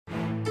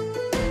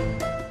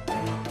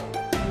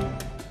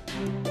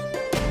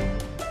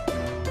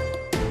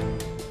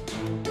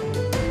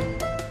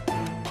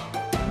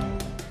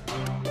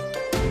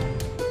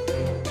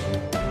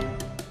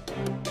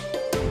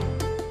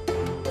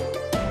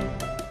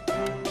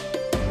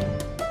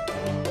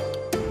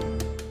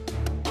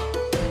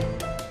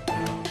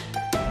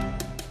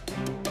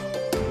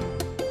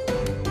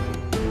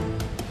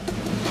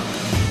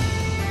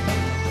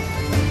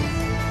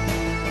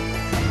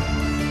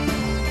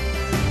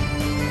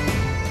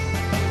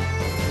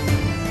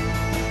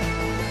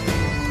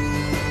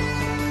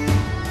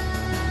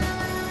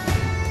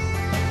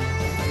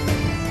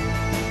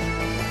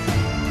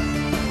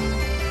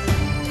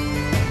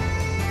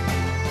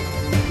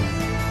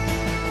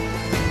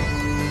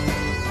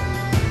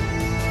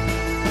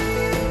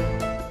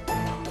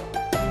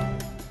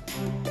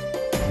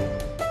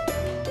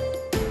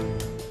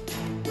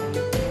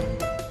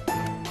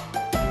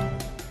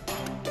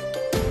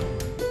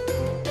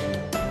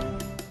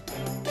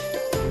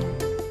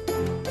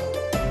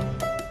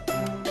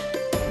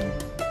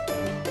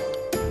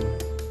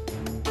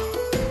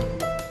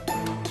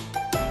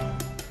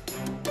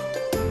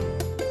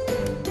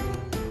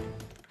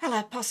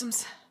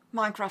Possums,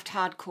 Minecraft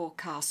Hardcore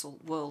Castle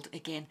World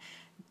again.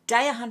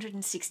 Day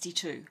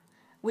 162,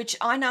 which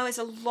I know is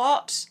a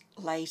lot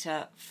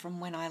later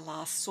from when I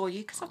last saw you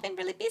because I've been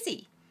really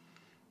busy.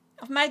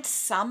 I've made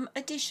some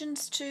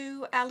additions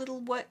to our little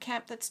work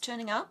camp that's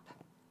turning up.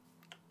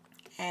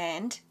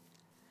 And,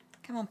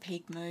 come on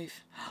pig,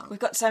 move. We've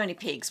got so many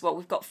pigs. Well,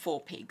 we've got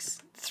 4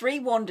 pigs. 3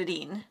 wandered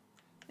in.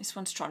 This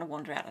one's trying to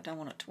wander out. I don't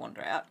want it to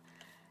wander out.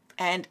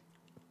 And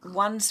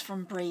 1's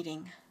from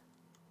breeding.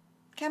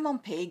 Come on,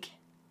 pig.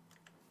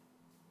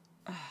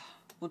 Oh,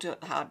 we'll do it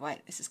the hard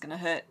way. This is going to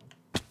hurt.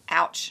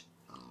 Ouch.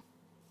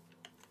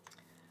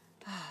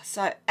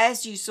 So,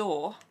 as you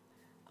saw,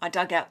 I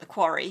dug out the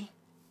quarry.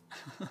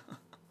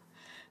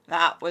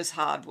 That was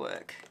hard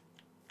work.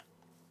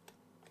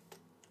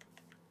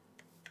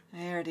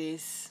 There it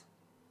is.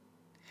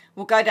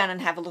 We'll go down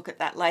and have a look at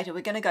that later.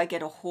 We're going to go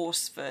get a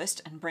horse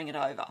first and bring it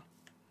over.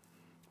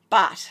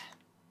 But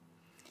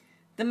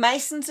the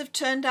masons have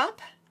turned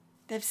up.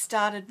 They've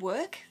started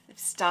work. They've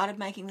started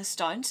making the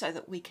stone so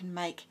that we can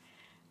make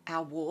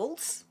our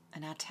walls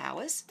and our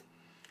towers.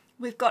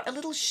 We've got a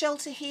little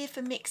shelter here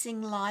for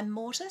mixing lime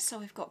mortar. So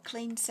we've got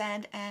clean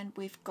sand and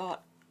we've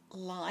got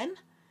lime.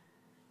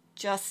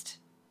 Just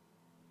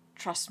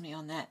trust me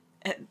on that.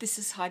 This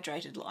is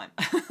hydrated lime.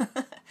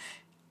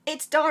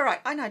 It's diorite.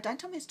 I know, don't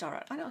tell me it's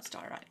diorite. I know it's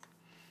diorite.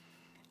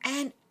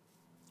 And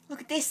look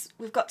at this.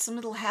 We've got some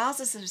little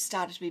houses that have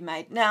started to be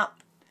made. Now,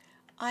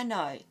 I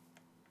know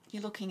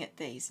you're looking at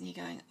these and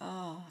you're going,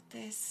 oh,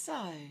 they're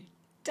so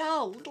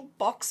dull, little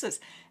boxes.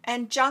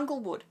 And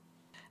jungle wood.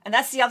 And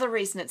that's the other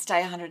reason it's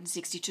day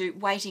 162,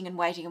 waiting and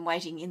waiting and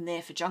waiting in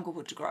there for jungle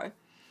wood to grow.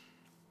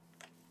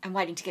 And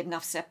waiting to get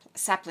enough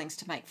saplings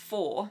to make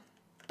 4.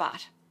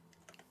 But,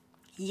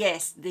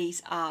 yes,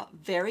 these are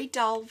very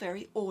dull,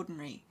 very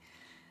ordinary.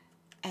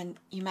 And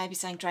you may be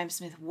saying,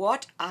 Dreymasmith,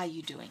 what are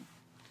you doing?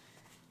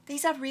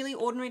 These are really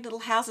ordinary little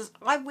houses.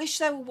 I wish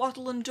they were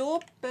wattle and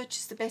daub. Birch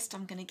is the best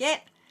I'm going to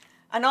get.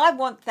 And I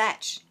want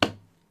thatch.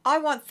 I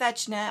want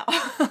thatch now.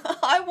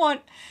 I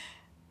want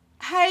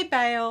hay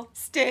bale,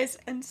 stairs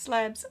and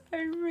slabs.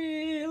 I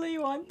really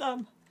want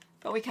them.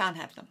 But we can't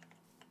have them.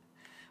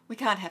 We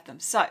can't have them.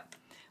 So,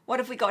 what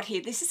have we got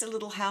here? This is a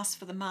little house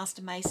for the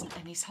master mason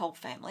and his whole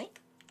family.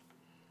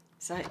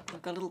 So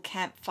we've got a little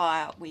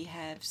campfire. We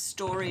have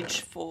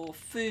storage for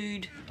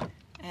food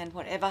and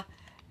whatever.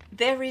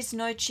 There is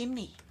no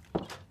chimney.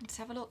 Let's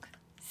have a look.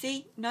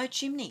 See, no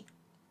chimney.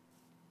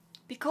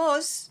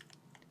 Because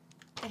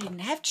they didn't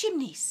have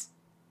chimneys.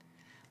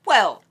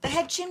 Well, they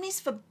had chimneys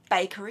for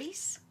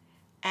bakeries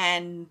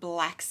and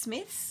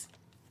blacksmiths,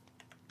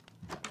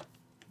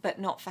 but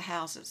not for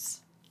houses.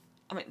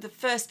 I mean, the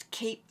first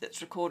keep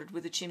that's recorded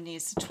with a chimney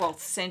is the 12th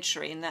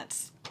century, and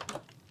that's,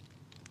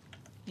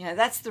 you know,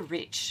 that's the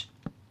rich.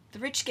 The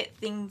rich get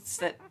things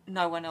that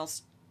no one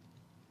else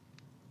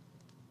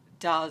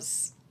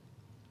does.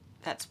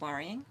 That's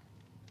worrying.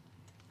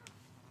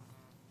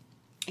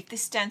 If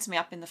this stands me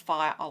up in the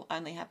fire, I'll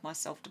only have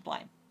myself to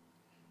blame.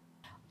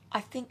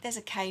 I think there's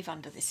a cave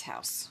under this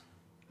house.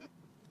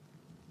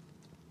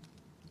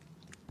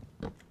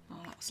 Oh,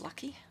 that was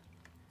lucky.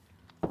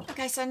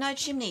 Okay, so no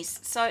chimneys.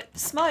 So the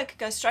smoke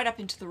goes straight up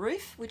into the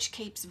roof, which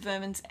keeps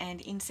vermins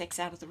and insects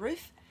out of the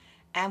roof.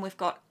 And we've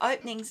got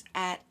openings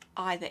at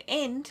either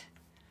end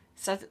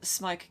so that the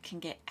smoke can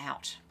get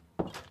out.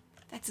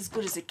 That's as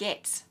good as it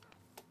gets.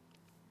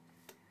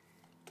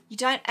 You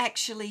don't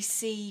actually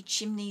see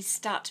chimneys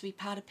start to be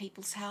part of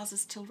people's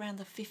houses till around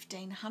the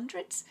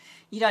 1500s.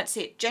 You don't see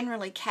it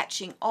generally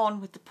catching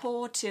on with the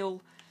poor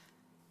till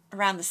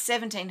around the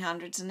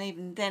 1700s, and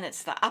even then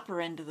it's the upper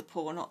end of the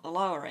poor, not the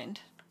lower end.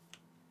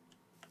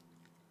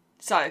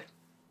 So,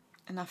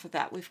 enough of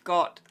that. We've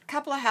got a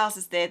couple of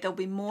houses there. There'll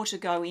be more to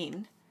go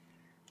in.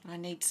 I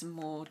need some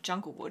more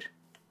jungle wood.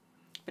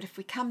 But if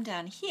we come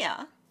down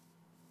here,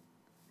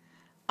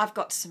 I've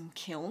got some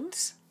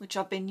kilns, which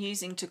I've been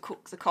using to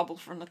cook the cobble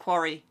from the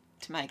quarry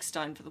to make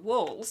stone for the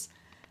walls.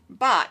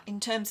 But in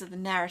terms of the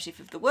narrative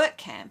of the work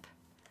camp,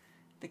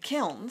 the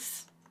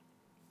kilns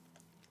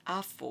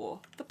are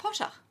for the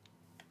potter.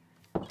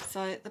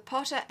 So the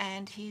potter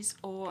and his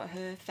or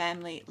her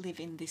family live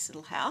in this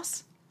little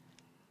house,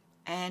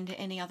 and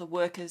any other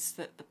workers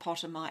that the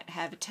potter might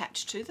have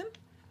attached to them.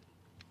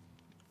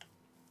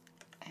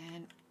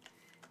 And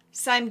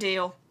same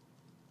deal,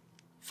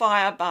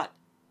 fire but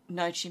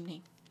no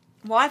chimney.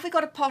 Why have we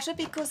got a potter?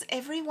 Because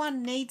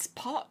everyone needs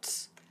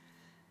pots.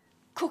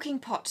 Cooking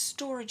pots,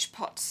 storage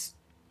pots,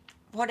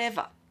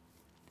 whatever.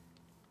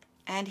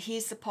 And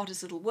here's the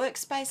potter's little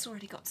workspace,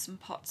 already got some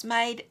pots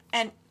made.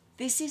 And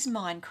this is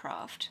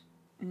Minecraft.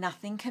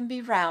 Nothing can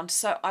be round,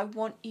 so I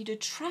want you to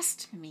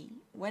trust me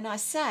when I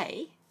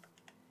say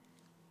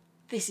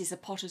this is a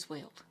potter's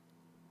wheel.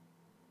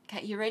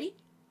 Okay, you ready?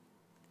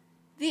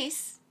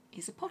 This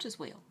is a potter's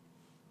wheel.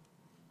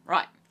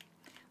 Right,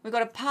 we've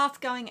got a path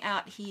going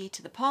out here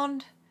to the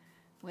pond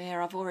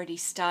where I've already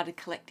started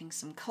collecting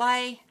some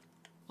clay,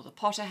 or the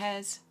potter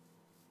has.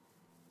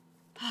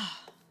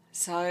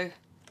 So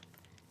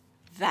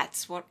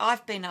that's what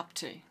I've been up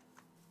to.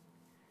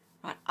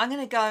 Right, I'm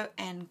going to go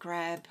and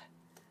grab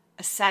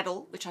a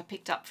saddle, which I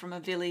picked up from a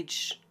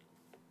village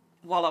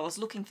while I was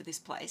looking for this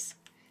place,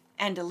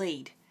 and a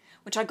lead,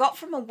 which I got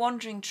from a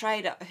wandering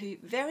trader who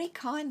very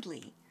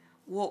kindly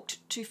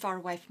walked too far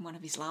away from one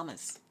of his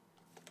llamas.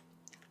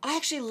 I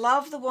actually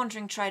love the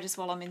wandering traders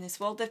while I'm in this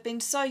world. They've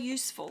been so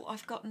useful.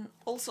 I've gotten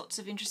all sorts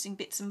of interesting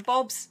bits and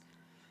bobs.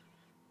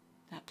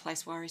 That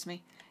place worries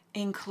me,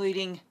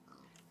 including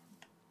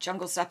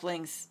jungle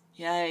saplings.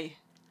 Yay.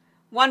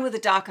 One with a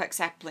dark oak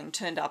sapling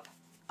turned up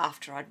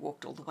after I'd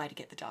walked all the way to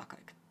get the dark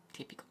oak.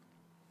 Typical.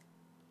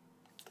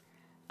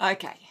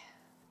 Okay.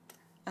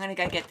 I'm going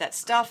to go get that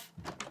stuff.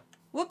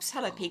 Whoops,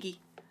 hello piggy.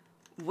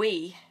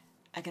 We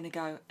are going to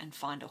go and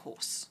find a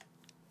horse.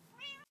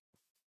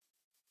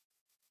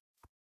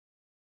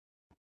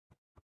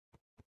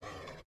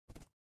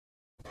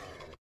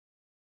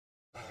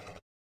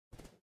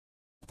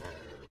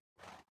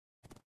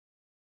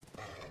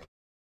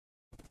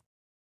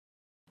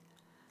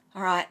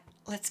 All right,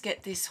 let's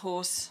get this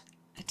horse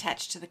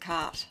attached to the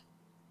cart.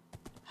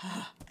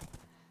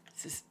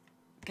 This is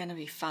going to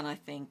be fun, I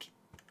think.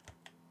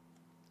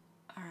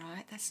 All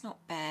right, that's not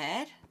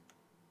bad.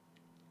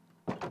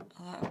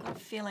 Although I've got a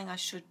feeling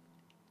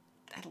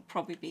that'll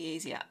probably be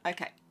easier.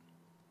 Okay.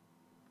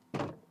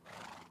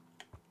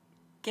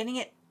 Getting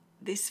it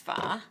this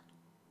far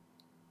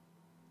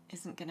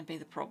isn't going to be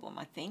the problem,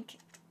 I think.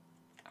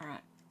 All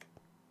right.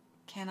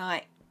 Can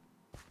I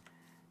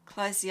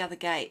close the other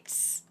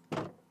gates?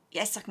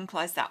 Yes, I can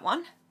close that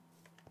one.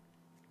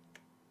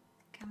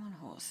 Come on,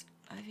 horse.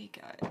 Over you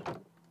go.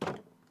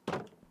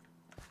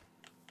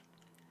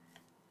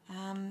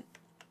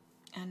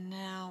 And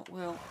now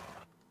we'll...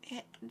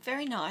 Yeah,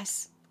 very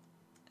nice.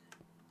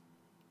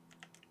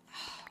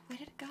 Where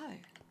did it go?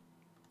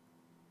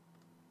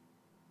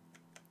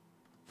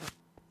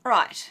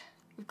 Right,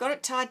 we've got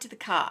it tied to the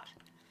cart.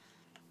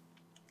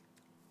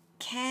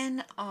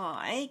 Can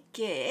I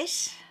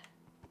get...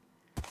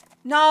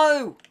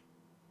 No!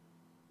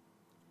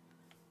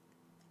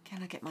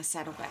 Can I get my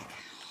saddle back?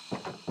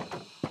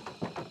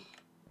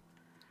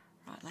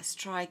 Right, let's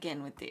try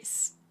again with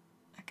this.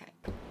 Okay,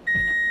 I'm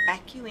going to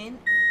back you in.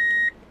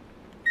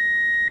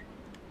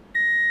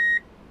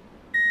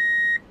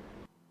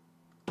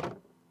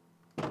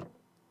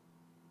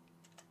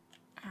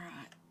 All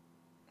right.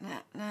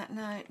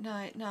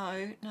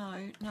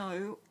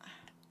 No.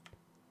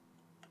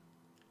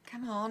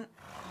 Come on.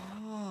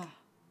 Oh.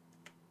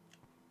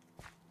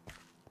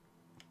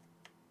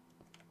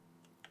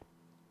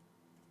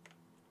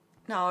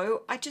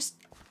 No, I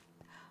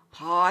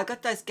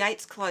got those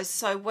gates closed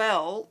so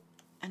well,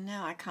 and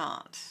now I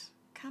can't.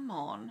 Come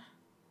on.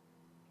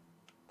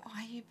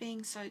 Why are you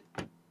being so...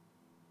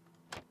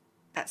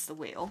 That's the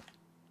wheel.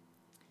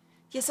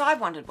 Yes, I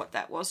wondered what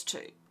that was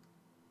too.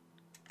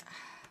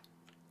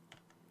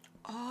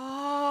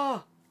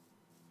 Oh.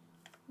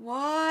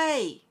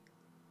 Why?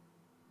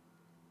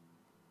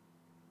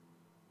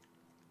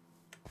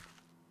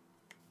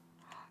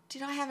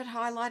 Did I have it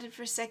highlighted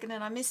for a second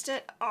and I missed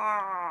it?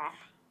 Oh.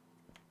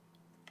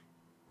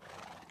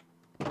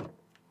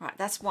 Right,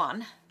 that's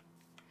one.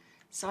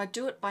 So I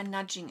do it by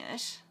nudging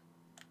it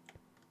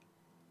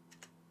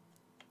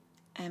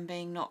and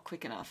being not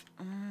quick enough.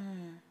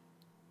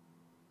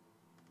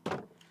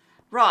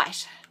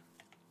 Right.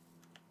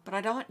 But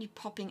I don't want you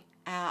popping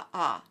out.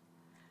 All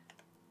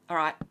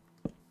right.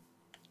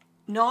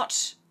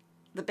 Not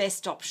the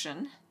best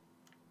option,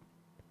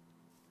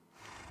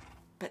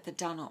 but the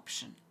done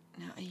option.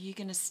 Now, are you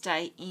going to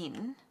stay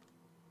in?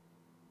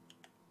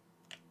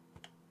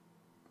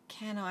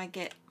 Can I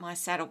get my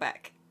saddle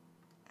back?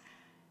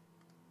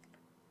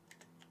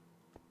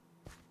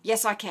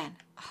 Yes, I can.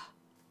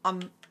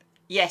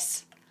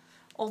 Yes.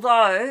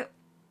 Although,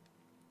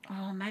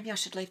 maybe I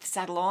should leave the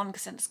saddle on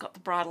because then it's got the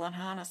bridle and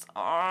harness.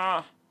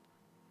 Oh.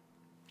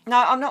 No,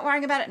 I'm not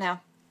worrying about it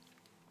now.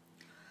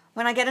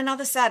 When I get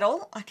another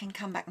saddle, I can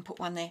come back and put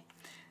one there.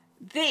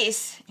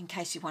 This, in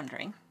case you're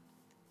wondering,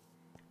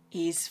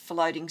 is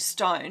floating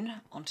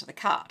stone onto the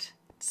cart.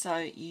 So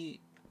you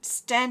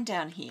stand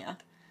down here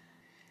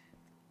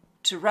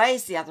to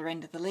raise the other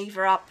end of the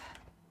lever up,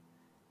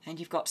 and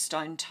you've got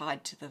stone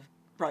tied to the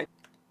rope.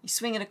 You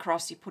swing it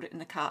across, you put it in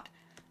the cart.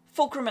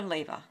 Fulcrum and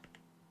lever.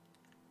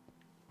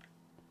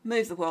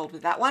 Move the world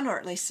with that one, or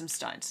at least some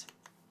stones.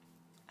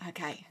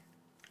 Okay,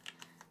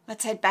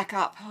 let's head back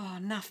up. Oh,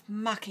 enough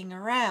mucking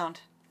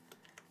around.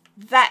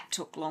 That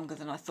took longer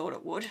than I thought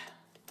it would.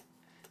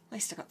 At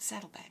least I got the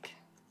saddle back.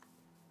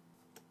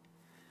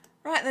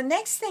 Right, the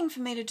next thing for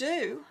me to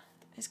do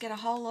is get a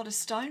whole lot of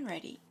stone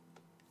ready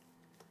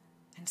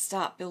and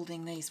start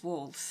building these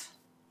walls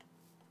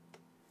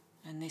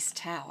and this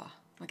tower.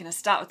 We're going to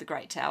start with the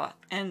Great Tower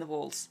and the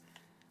walls.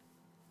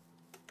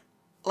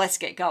 Let's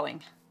get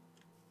going.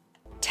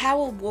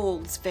 Tower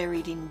walls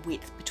varied in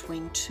width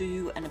between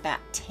 2 and about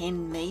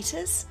 10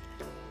 metres.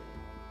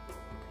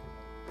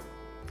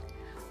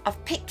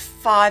 I've picked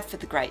 5 for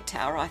the Great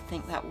Tower. I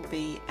think that will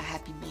be a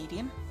happy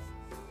medium.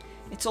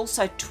 It's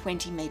also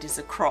 20 metres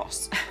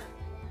across.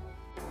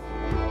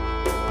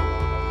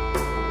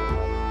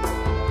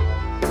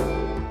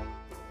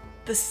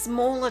 The The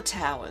smaller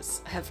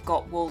towers have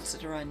got walls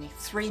that are only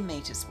 3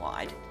 metres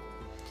wide.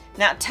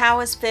 Now,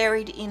 towers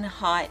varied in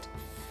height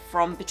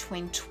from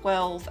between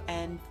 12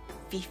 and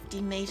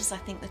 50 metres. I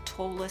think the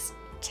tallest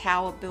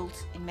tower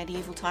built in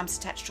medieval times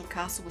attached to a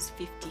castle was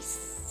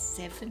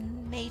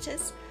 57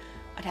 metres.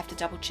 I'd have to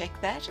double check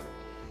that.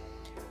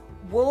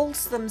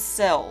 Walls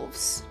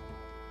themselves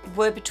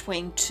were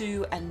between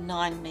 2 and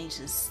 9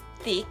 metres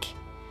thick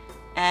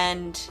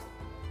and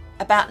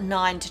about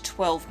 9 to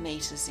 12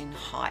 metres in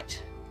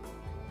height.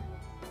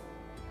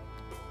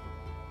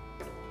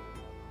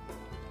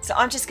 So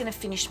I'm just going to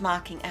finish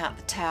marking out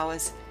the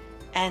towers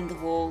and the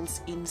walls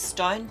in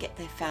stone, get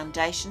their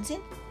foundations in,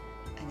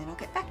 and then I'll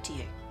get back to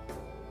you.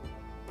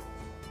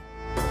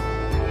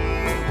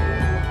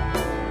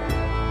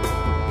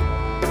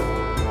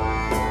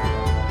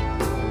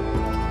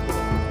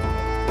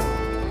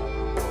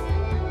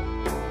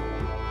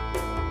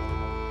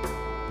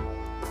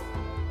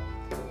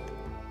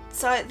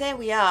 So there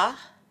we are.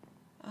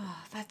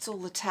 Oh, that's all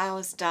the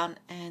towers done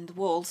and the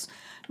walls.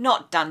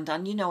 Not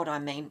done, you know what I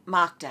mean,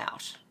 marked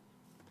out.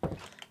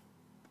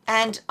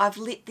 And I've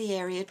lit the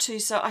area too,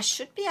 so I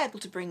should be able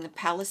to bring the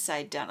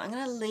palisade down. I'm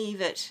going to leave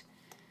it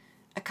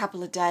a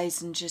couple of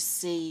days and just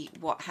see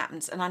what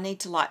happens. And I need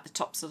to light the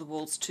tops of the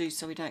walls too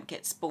so we don't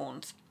get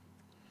spawned.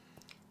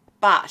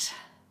 But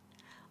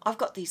I've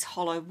got these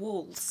hollow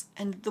walls,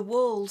 and the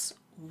walls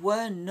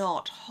were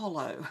not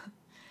hollow.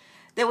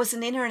 There was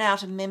an inner and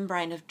outer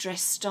membrane of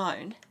dressed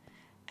stone,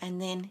 and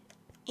then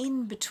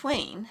in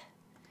between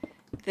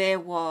there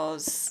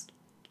was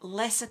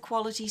lesser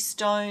quality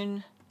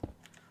stone,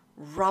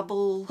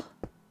 rubble,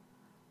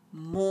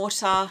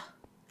 mortar,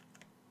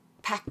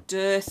 packed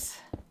earth.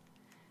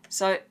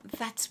 So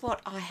that's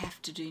what I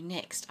have to do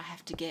next. I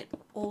have to get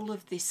all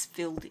of this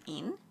filled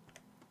in,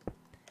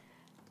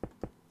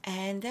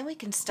 and then we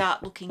can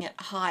start looking at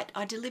height.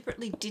 I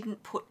deliberately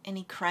didn't put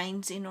any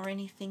cranes in or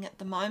anything at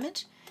the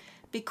moment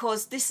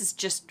because this is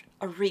just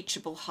a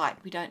reachable height.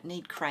 We don't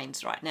need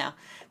cranes right now.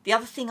 The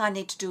other thing I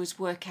need to do is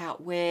work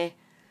out where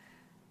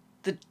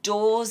the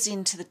doors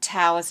into the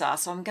towers are.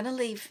 So I'm going to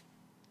leave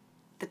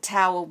the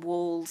tower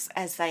walls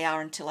as they are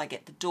until I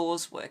get the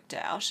doors worked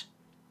out.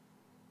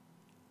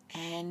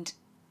 And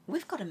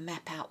we've got to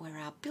map out where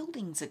our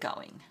buildings are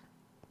going.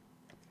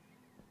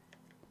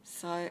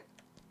 So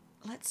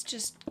let's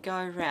just go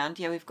around.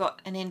 Yeah, we've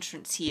got an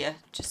entrance here,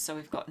 just so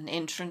we've got an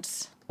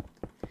entrance.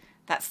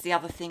 That's the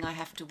other thing I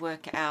have to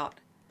work out.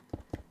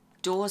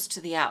 Doors to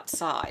the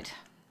outside.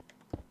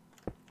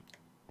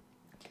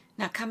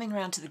 Now coming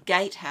around to the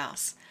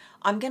gatehouse,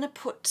 I'm going to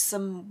put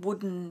some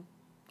wooden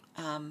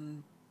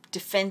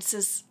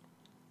defences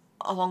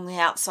along the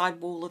outside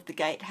wall of the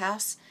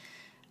gatehouse.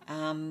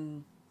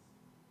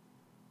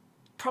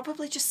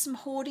 Probably just some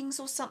hoardings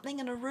or something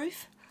and a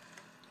roof.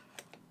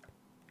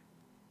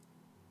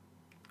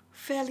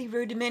 Fairly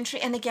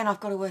rudimentary. And again, I've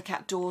got to work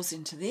out doors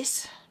into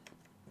this.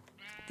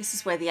 This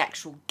is where the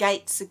actual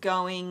gates are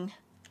going.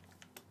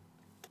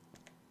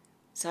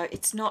 So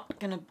it's not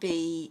going to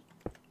be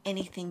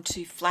anything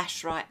too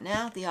flash right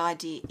now. The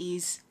idea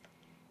is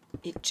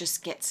it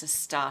just gets us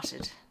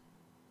started.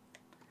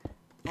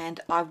 And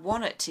I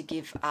want it to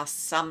give us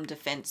some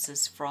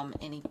defences from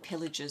any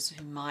pillagers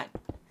who might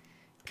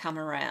come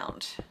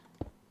around.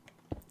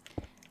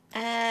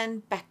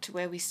 And back to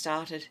where we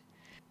started.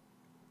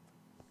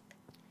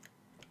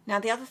 Now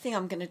the other thing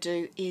I'm going to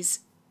do is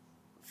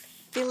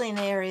fill in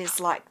areas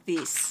like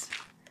this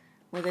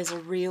where there's a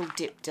real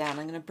dip down.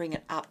 I'm going to bring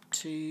it up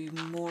to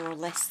more or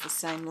less the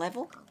same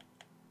level.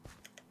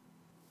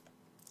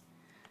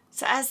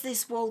 So as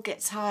this wall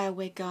gets higher,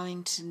 we're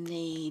going to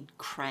need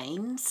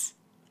cranes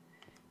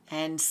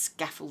and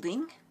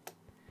scaffolding.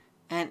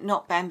 And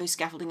not bamboo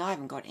scaffolding, I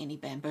haven't got any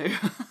bamboo.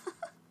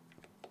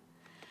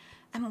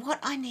 And what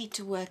I need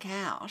to work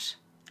out,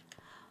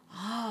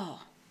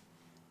 oh,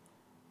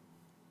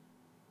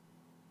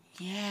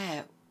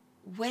 yeah,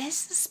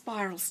 where's the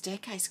spiral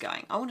staircase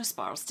going? I want a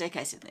spiral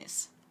staircase in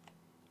this.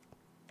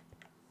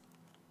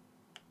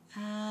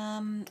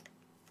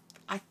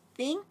 I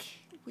think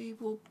we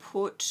will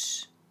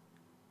put,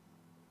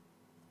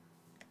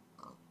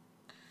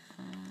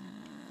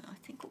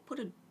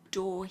 a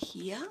door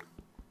here.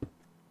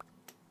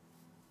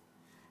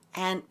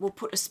 And we'll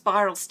put a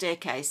spiral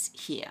staircase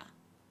here.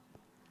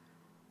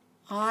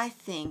 I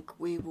think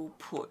we will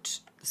put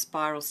the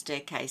spiral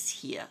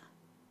staircase here.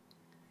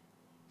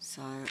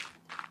 So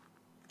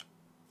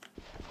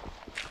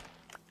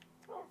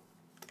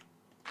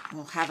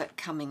we'll have it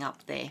coming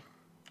up there.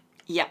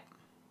 Yep.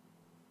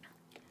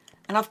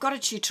 And I've got a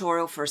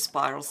tutorial for a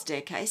spiral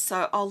staircase,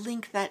 so I'll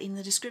link that in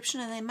the description,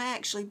 and there may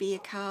actually be a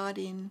card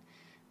in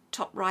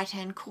top right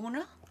hand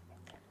corner.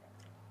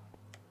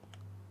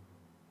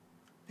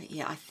 But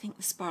yeah, I think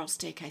the spiral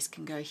staircase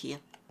can go here,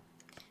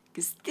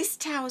 because this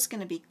tower is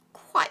going to be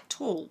quite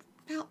tall,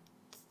 about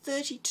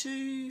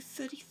 32,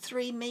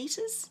 33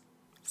 metres,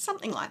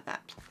 something like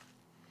that.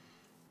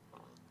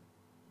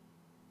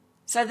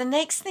 So the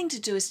next thing to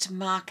do is to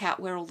mark out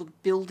where all the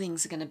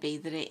buildings are going to be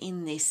that are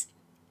in this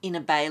inner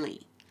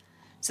bailey.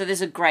 So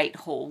there's a great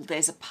hall,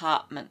 there's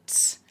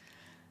apartments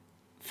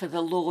for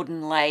the lord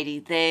and lady,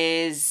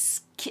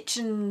 there's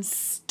kitchens,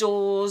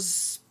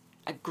 stores,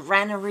 a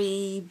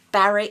granary,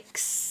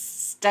 barracks,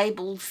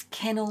 stables,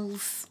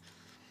 kennels,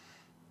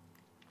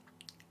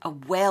 a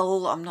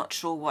well, I'm not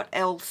sure what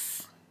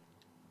else.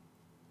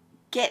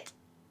 Get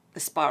the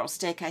spiral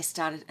staircase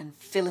started and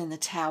fill in the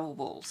tower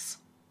walls.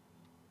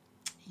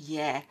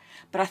 Yeah,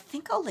 but I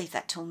think I'll leave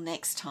that till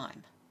next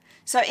time.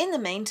 So in the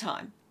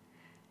meantime,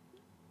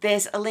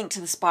 there's a link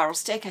to the spiral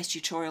staircase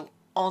tutorial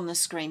on the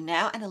screen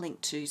now and a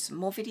link to some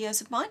more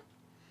videos of mine.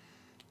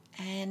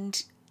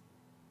 And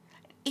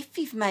if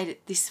you've made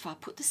it this far,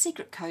 put the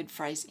secret code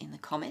phrase in the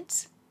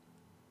comments.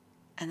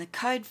 And the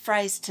code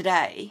phrase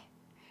today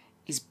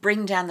is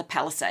bring down the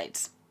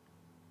palisades.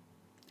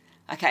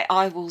 Okay,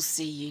 I will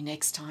see you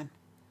next time.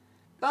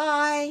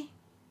 Bye.